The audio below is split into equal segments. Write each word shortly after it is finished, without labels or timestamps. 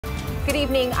Good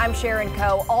evening, I'm Sharon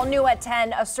Coe. All new at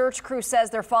 10, a search crew says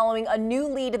they're following a new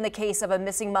lead in the case of a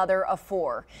missing mother of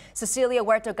 4. Cecilia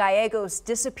Huerta Gallegos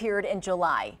disappeared in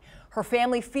July. Her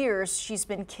family fears she's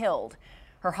been killed.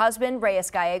 Her husband,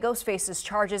 Reyes Gallegos, faces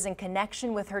charges in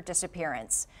connection with her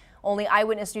disappearance. Only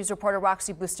Eyewitness News reporter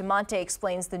Roxy Bustamante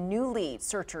explains the new lead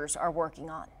searchers are working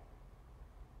on.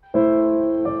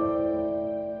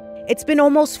 It's been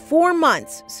almost 4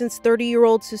 months since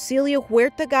 30-year-old Cecilia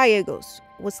Huerta Gallegos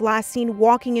was last seen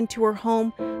walking into her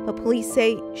home, but police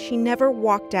say she never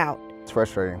walked out. It's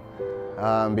frustrating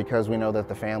because we know that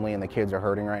the family and the kids are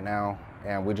hurting right now,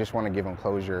 and we just want to give them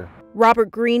closure. Robert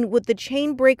Green with the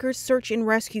Chain Breakers Search and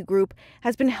Rescue Group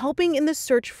has been helping in the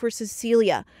search for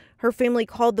Cecilia. Her family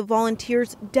called the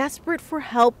volunteers desperate for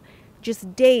help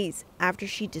just days after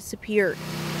she disappeared.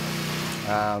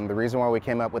 The reason why we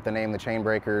came up with the name the Chain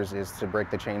Breakers is to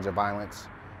break the chains of violence,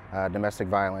 domestic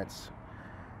violence.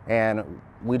 And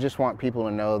we just want people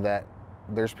to know that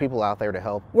there's people out there to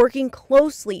help. Working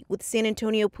closely with San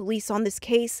Antonio police on this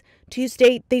case,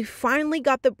 Tuesday, they finally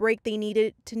got the break they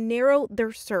needed to narrow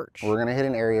their search. We're going to hit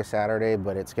an area Saturday,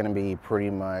 but it's going to be pretty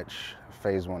much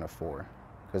phase 1 of 4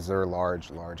 because they're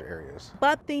large areas.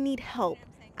 But they need help,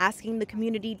 asking the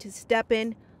community to step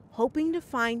in, hoping to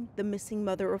find the missing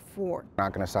mother of 4. We're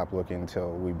not going to stop looking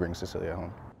until we bring Cecilia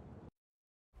home.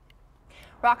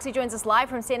 Roxy joins us live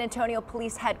from San Antonio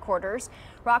Police Headquarters.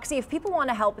 Roxy, if people want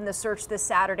to help in the search this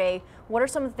Saturday, what are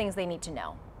some of the things they need to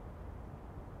know?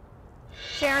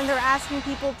 Sharon, they're asking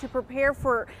people to prepare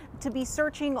to be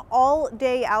searching all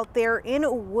day out there in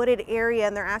a wooded area,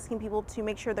 and they're asking people to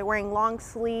make sure they're wearing long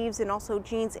sleeves and also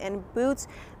jeans and boots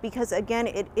because, again,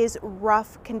 it is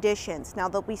rough conditions. Now,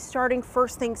 they'll be starting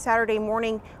first thing Saturday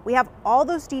morning. We have all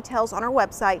those details on our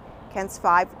website,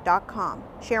 kens5.com.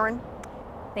 Sharon?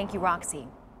 Thank you, Roxy.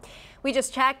 We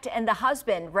just checked, and the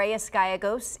husband, Reyes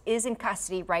Gallegos, is in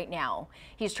custody right now.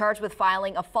 He's charged with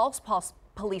filing a false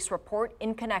police report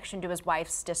in connection to his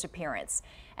wife's disappearance.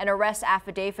 An arrest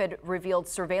affidavit revealed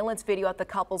surveillance video at the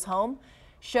couple's home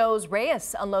shows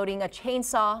Reyes unloading a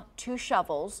chainsaw, 2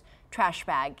 shovels, trash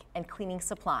bag, and cleaning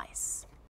supplies.